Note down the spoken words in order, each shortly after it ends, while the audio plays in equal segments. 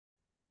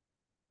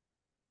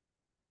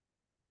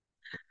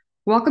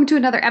Welcome to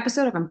another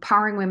episode of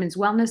Empowering Women's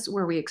Wellness,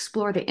 where we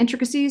explore the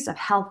intricacies of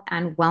health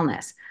and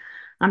wellness.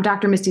 I'm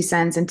Dr. Misty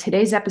Sens. In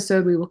today's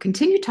episode, we will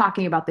continue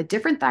talking about the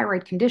different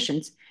thyroid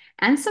conditions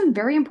and some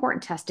very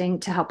important testing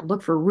to help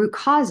look for root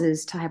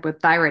causes to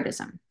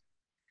hypothyroidism.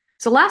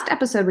 So, last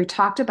episode, we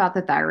talked about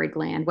the thyroid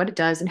gland, what it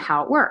does, and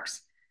how it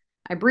works.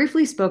 I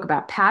briefly spoke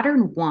about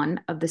pattern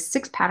one of the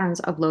 6 patterns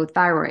of low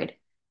thyroid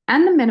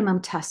and the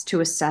minimum tests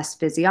to assess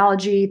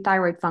physiology,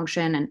 thyroid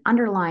function, and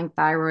underlying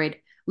thyroid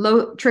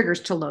low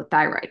triggers to low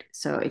thyroid.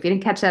 So if you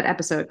didn't catch that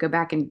episode, go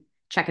back and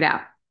check it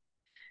out.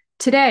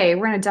 Today,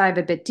 we're going to dive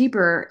a bit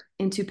deeper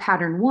into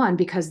pattern one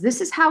because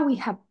this is how we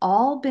have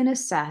all been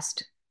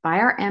assessed by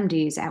our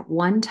MDs at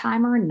one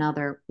time or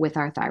another with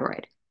our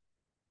thyroid.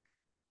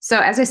 So,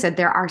 as I said,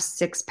 there are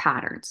 6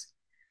 patterns.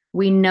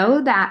 We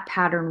know that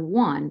pattern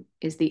one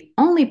is the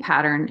only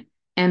pattern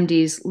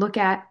MDs look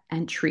at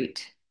and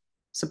treat.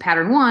 So,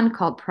 pattern one,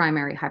 called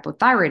primary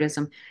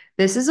hypothyroidism,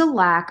 this is a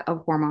lack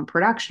of hormone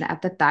production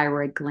at the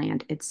thyroid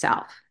gland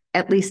itself.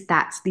 At least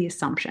that's the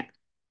assumption.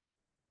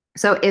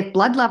 So, if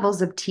blood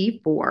levels of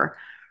T4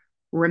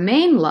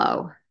 remain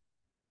low,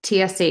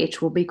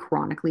 TSH will be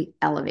chronically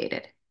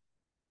elevated.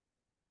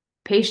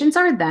 Patients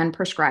are then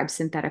prescribed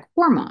synthetic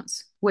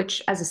hormones,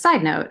 which, as a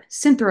side note,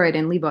 Synthroid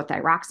and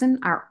levothyroxine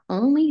are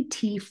only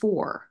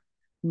T4,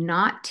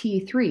 not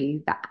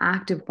T3, the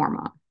active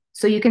hormone.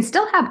 So you can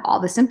still have all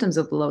the symptoms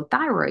of low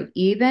thyroid,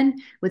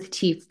 even with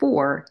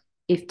T4,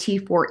 if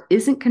T4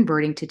 isn't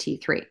converting to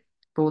T3.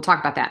 But we'll talk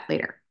about that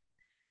later.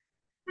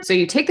 So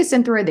you take the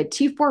Synthroid, the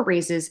T4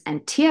 raises,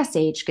 and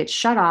TSH gets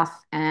shut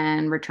off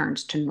and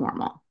returns to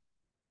normal.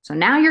 So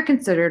now you're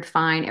considered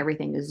fine,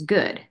 everything is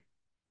good.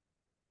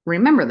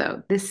 Remember,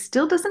 though, this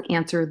still doesn't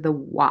answer the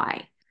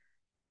why.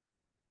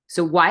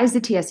 So, why is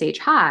the TSH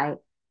high?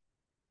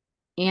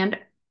 And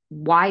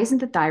why isn't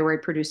the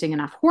thyroid producing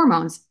enough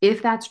hormones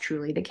if that's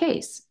truly the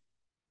case?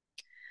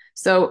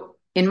 So,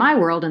 in my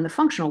world, in the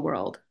functional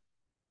world,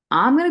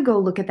 I'm going to go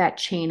look at that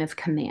chain of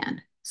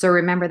command. So,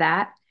 remember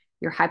that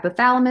your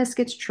hypothalamus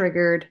gets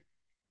triggered,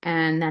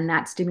 and then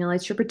that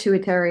stimulates your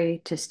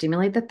pituitary to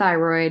stimulate the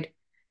thyroid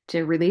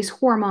to release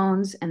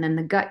hormones, and then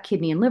the gut,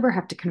 kidney, and liver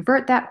have to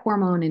convert that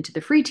hormone into the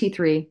free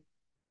T3.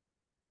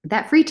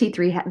 That free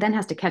T3 then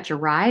has to catch a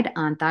ride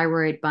on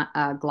thyroid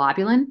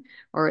globulin,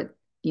 or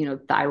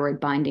thyroid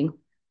binding,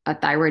 a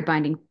thyroid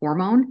binding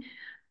hormone.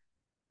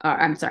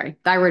 I'm sorry,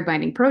 thyroid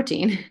binding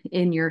protein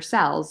in your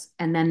cells,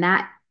 and then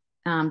that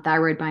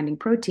thyroid binding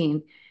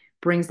protein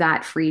brings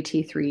that free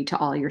T3 to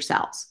all your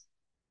cells.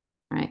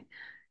 Right.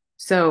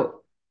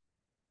 So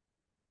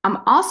I'm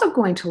also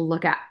going to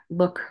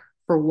look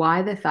for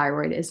why the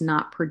thyroid is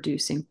not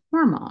producing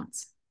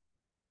hormones.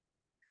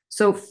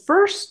 So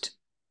first,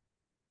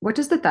 what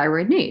does the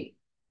thyroid need?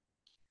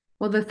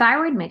 Well, the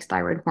thyroid makes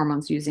thyroid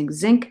hormones using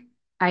zinc,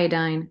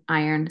 iodine,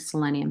 iron,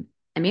 selenium,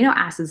 amino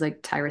acids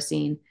like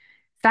tyrosine,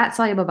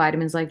 fat-soluble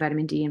vitamins like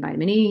vitamin D and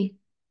vitamin E,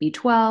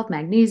 B12,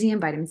 magnesium,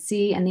 vitamin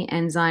C, and the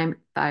enzyme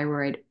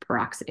thyroid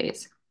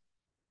peroxidase.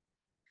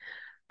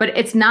 But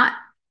it's not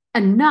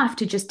enough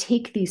to just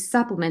take these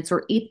supplements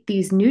or eat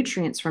these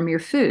nutrients from your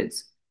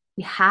foods.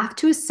 We have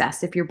to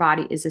assess if your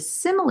body is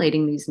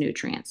assimilating these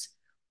nutrients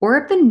or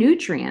if the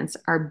nutrients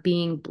are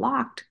being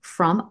blocked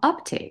from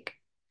uptake.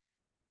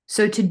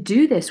 So to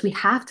do this, we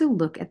have to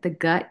look at the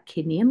gut,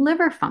 kidney, and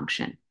liver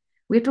function.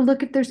 We have to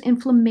look if there's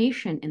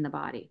inflammation in the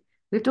body.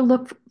 We have to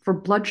look for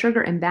blood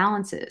sugar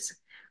imbalances.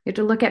 We have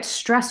to look at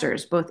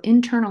stressors, both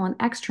internal and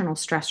external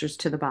stressors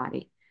to the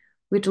body.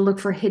 We have to look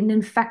for hidden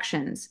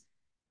infections.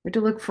 We have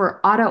to look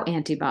for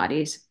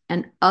autoantibodies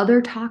and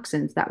other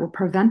toxins that will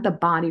prevent the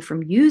body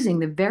from using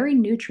the very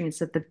nutrients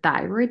that the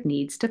thyroid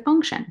needs to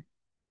function.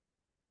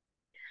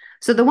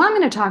 So the one I'm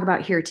going to talk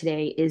about here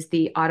today is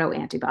the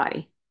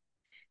autoantibody,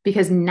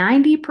 because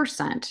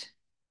 90%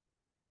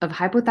 of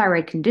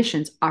hypothyroid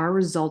conditions are a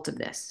result of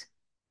this.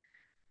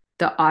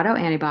 The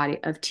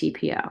autoantibody of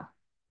TPO,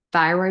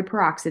 thyroid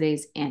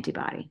peroxidase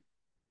antibody.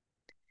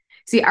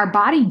 See, our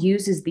body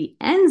uses the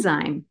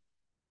enzyme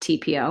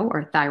TPO,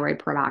 or thyroid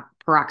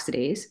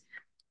peroxidase,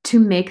 to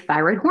make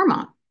thyroid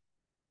hormone.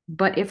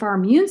 But if our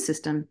immune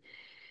system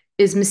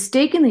is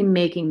mistakenly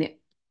making the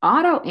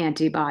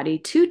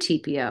autoantibody to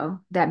TPO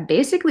that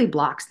basically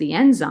blocks the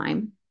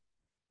enzyme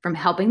from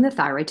helping the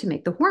thyroid to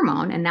make the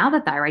hormone, and now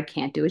the thyroid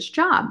can't do its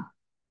job.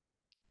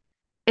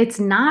 It's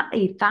not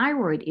a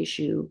thyroid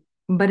issue,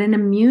 but an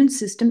immune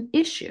system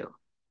issue.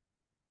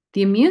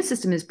 The immune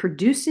system is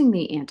producing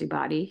the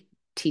antibody,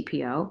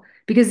 TPO,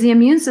 because the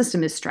immune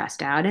system is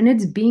stressed out and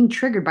it's being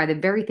triggered by the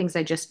very things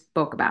I just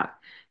spoke about: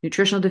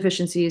 nutritional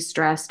deficiencies,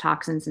 stress,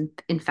 toxins, and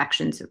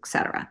infections,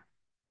 etc.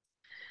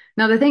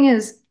 Now, the thing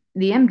is,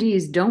 the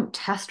MDs don't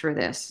test for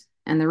this.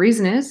 And the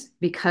reason is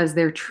because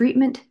their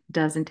treatment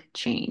doesn't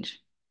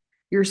change.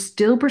 You're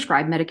still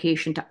prescribed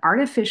medication to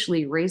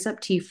artificially raise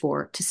up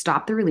T4 to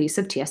stop the release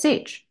of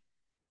TSH.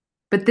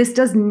 But this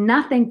does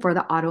nothing for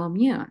the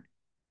autoimmune.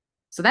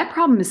 So that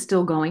problem is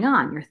still going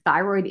on. Your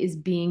thyroid is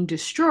being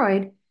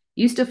destroyed.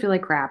 You still feel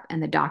like crap,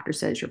 and the doctor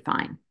says you're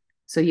fine.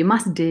 So you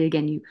must dig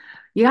and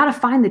you got to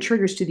find the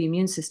triggers to the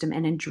immune system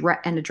and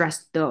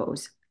address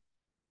those.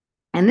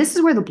 And this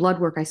is where the blood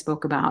work I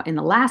spoke about in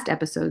the last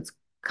episodes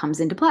comes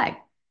into play.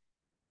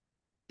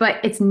 But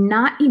it's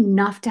not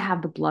enough to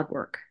have the blood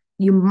work.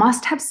 You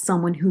must have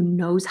someone who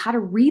knows how to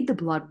read the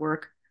blood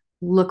work,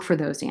 look for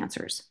those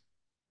answers.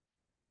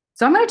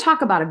 So I'm going to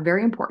talk about a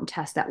very important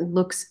test that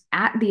looks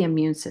at the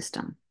immune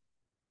system.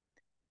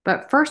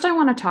 But first, I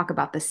want to talk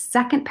about the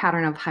second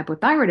pattern of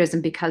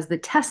hypothyroidism because the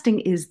testing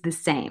is the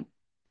same.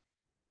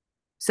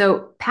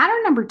 So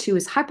pattern number 2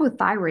 is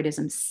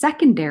hypothyroidism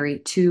secondary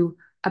to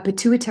a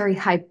pituitary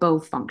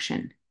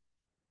hypofunction.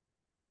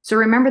 So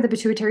remember, the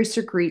pituitary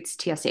secretes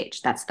TSH,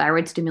 that's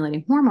thyroid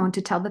stimulating hormone,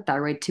 to tell the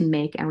thyroid to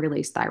make and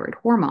release thyroid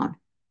hormone.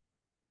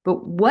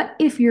 But what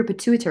if your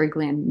pituitary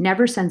gland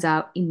never sends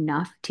out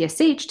enough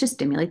TSH to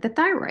stimulate the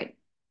thyroid?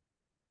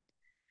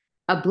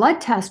 A blood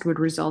test would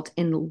result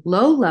in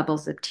low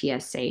levels of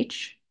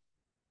TSH,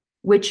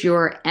 which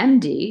your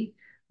MD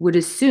would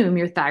assume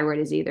your thyroid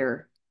is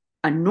either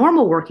a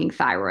normal working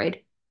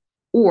thyroid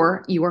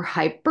or you are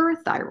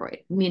hyperthyroid,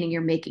 meaning you're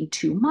making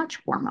too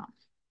much hormone.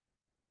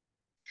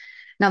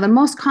 Now, the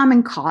most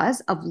common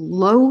cause of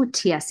low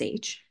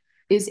TSH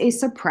is a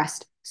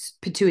suppressed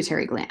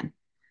pituitary gland.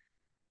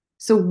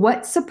 So,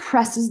 what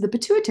suppresses the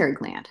pituitary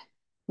gland?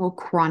 Well,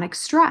 chronic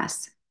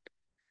stress.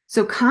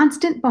 So,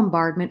 constant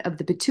bombardment of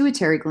the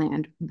pituitary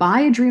gland by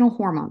adrenal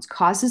hormones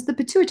causes the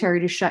pituitary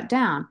to shut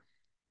down,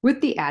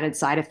 with the added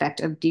side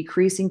effect of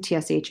decreasing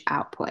TSH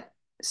output.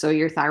 So,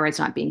 your thyroid's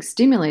not being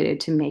stimulated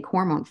to make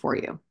hormone for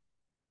you.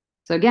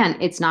 So, again,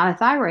 it's not a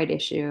thyroid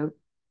issue,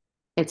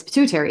 it's a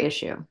pituitary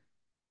issue.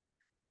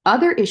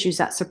 Other issues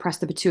that suppress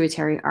the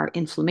pituitary are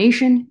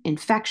inflammation,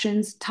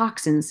 infections,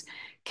 toxins,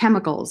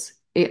 chemicals,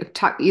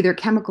 either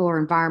chemical or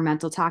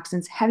environmental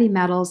toxins, heavy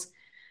metals,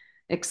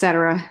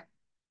 etc.,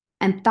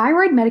 and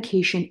thyroid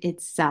medication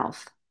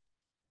itself.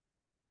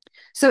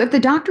 So if the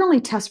doctor only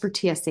tests for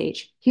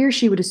TSH, he or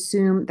she would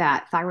assume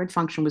that thyroid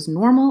function was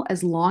normal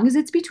as long as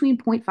it's between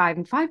 0.5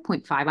 and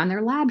 5.5 on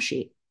their lab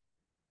sheet.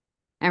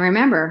 And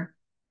remember,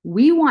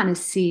 we want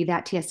to see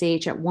that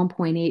TSH at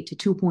 1.8 to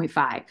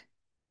 2.5.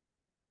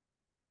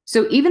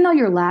 So even though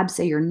your labs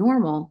say you're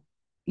normal,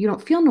 you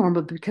don't feel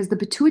normal because the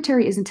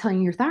pituitary isn't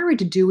telling your thyroid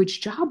to do its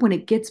job when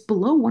it gets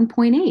below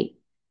 1.8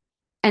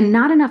 and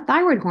not enough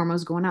thyroid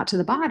hormones going out to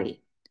the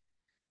body.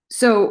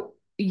 So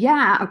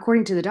yeah,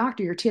 according to the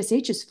doctor, your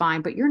TSH is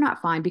fine, but you're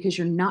not fine because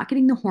you're not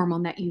getting the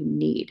hormone that you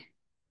need.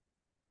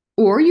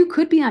 Or you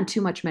could be on too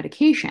much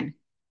medication,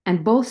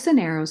 and both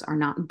scenarios are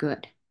not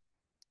good.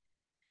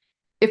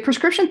 If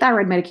prescription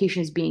thyroid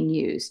medication is being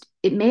used,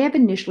 it may have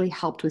initially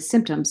helped with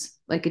symptoms,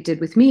 like it did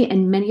with me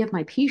and many of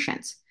my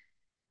patients.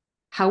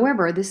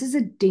 However, this is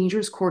a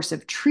dangerous course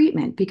of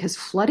treatment because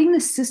flooding the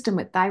system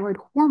with thyroid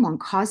hormone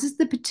causes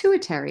the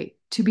pituitary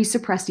to be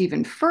suppressed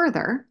even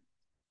further,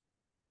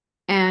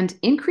 and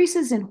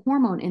increases in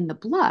hormone in the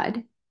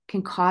blood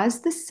can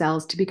cause the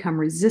cells to become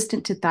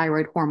resistant to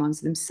thyroid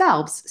hormones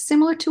themselves,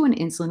 similar to an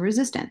insulin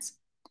resistance.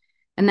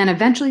 And then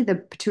eventually the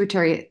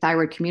pituitary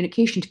thyroid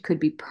communication could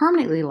be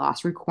permanently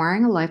lost,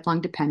 requiring a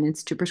lifelong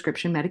dependence to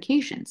prescription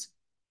medications.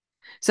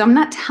 So I'm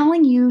not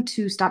telling you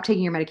to stop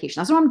taking your medication.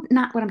 That's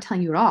not what I'm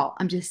telling you at all.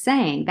 I'm just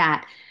saying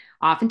that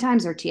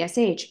oftentimes our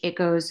TSH, it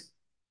goes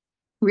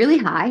really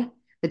high.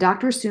 The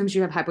doctor assumes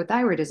you have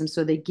hypothyroidism,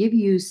 so they give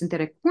you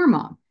synthetic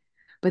hormone.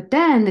 But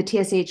then the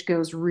TSH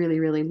goes really,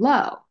 really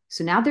low.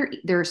 So now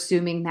they're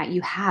assuming that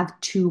you have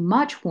too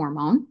much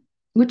hormone,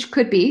 which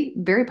could be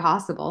very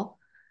possible.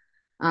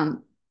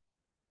 And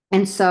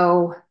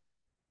so,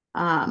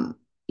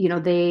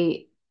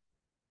 they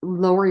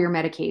lower your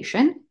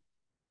medication,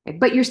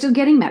 but you're still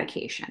getting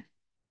medication.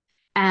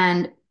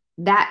 And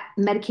that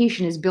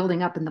medication is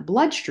building up in the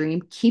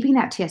bloodstream, keeping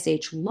that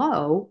TSH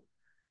low.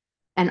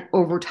 And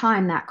over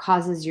time, that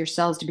causes your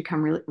cells to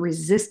become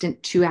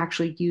resistant to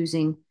actually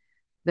using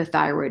the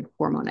thyroid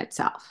hormone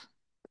itself.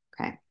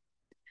 Okay.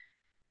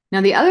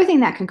 Now, the other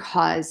thing that can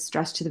cause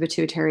stress to the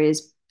pituitary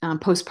is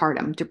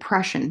postpartum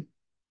depression.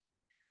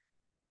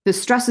 The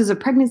stresses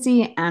of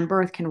pregnancy and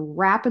birth can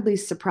rapidly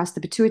suppress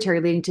the pituitary,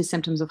 leading to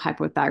symptoms of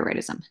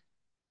hypothyroidism.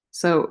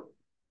 So,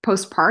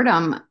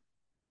 postpartum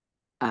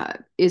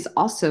is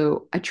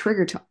also a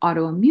trigger to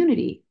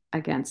autoimmunity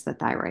against the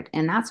thyroid.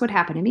 And that's what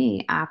happened to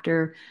me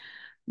after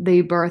the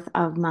birth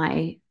of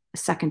my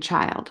second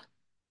child.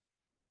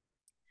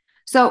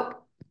 So,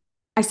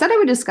 I said I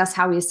would discuss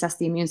how we assess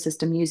the immune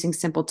system using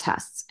simple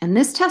tests. And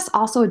this test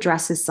also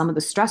addresses some of the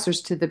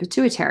stressors to the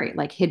pituitary,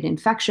 like hidden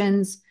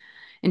infections,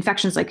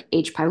 infections like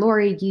H.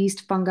 pylori,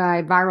 yeast,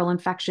 fungi, viral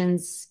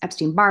infections,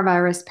 Epstein-Barr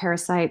virus,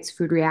 parasites,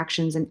 food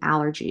reactions, and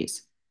allergies.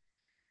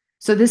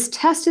 So this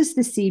test is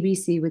the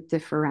CBC with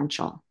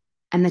differential,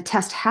 and the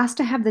test has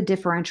to have the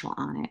differential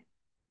on it.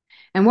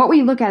 And what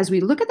we look at is we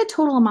look at the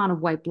total amount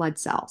of white blood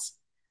cells.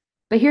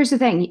 But here's the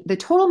thing, the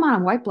total amount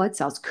of white blood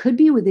cells could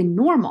be within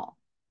normal.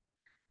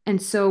 And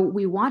so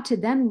we want to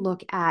then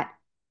look at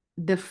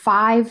the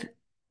 5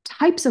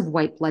 types of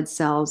white blood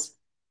cells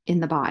in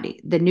the body: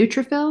 the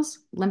neutrophils,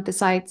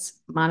 lymphocytes,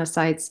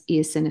 monocytes,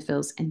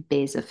 eosinophils, and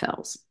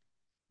basophils.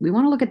 We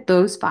want to look at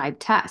those 5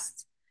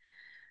 tests.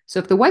 So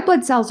if the white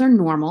blood cells are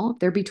normal,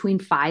 they're between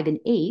 5 and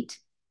 8,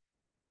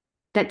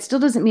 that still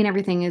doesn't mean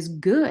everything is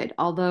good,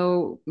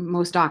 although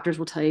most doctors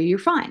will tell you you're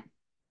fine.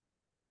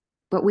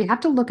 But we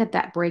have to look at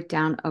that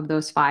breakdown of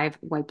those 5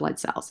 white blood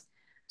cells.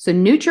 So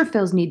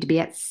neutrophils need to be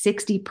at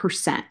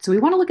 60%. So we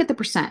want to look at the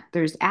percent.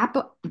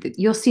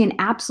 You'll see an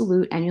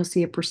absolute and you'll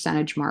see a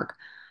percentage mark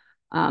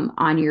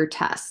on your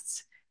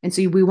tests. And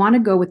so we want to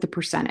go with the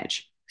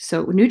percentage.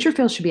 So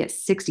neutrophils should be at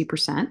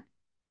 60%,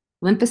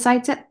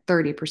 lymphocytes at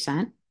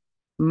 30%,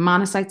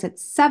 monocytes at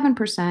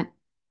 7%,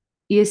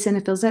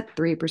 eosinophils at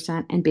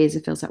 3%, and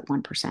basophils at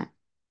 1%.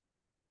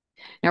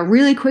 Now,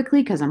 really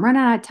quickly, because I'm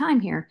running out of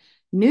time here,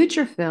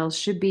 neutrophils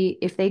should be,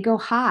 if they go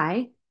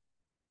high,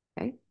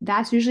 okay,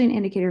 that's usually an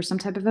indicator of some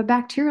type of a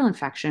bacterial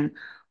infection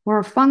or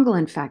a fungal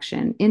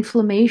infection,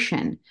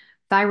 inflammation,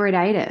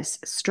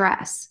 thyroiditis,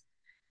 stress.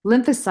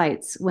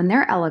 Lymphocytes, when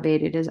they're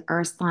elevated,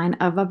 are a sign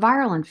of a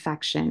viral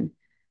infection.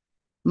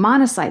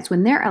 Monocytes,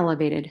 when they're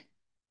elevated,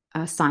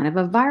 a sign of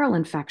a viral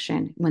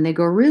infection. When they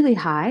go really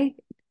high,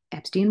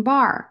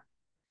 Epstein-Barr.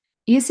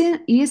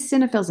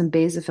 Eosinophils and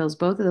basophils,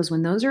 both of those,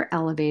 when those are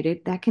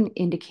elevated, that can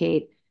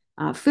indicate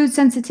food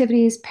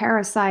sensitivities,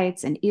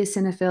 parasites, and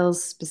eosinophils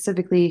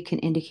specifically can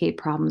indicate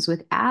problems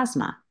with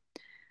asthma.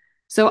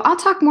 So I'll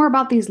talk more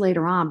about these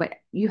later on, but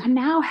you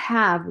now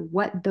have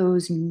what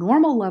those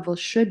normal levels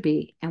should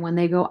be. And when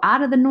they go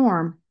out of the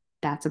norm,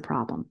 that's a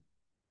problem.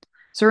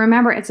 So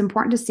remember, it's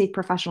important to seek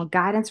professional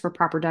guidance for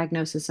proper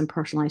diagnosis and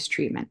personalized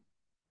treatment.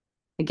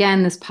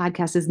 Again, this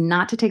podcast is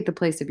not to take the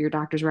place of your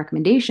doctor's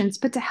recommendations,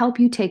 but to help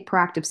you take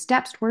proactive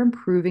steps toward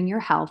improving your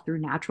health through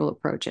natural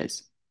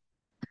approaches.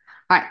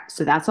 All right,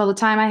 so that's all the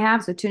time I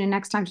have. So tune in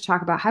next time to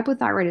talk about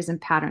hypothyroidism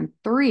pattern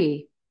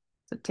 3.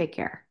 So take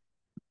care.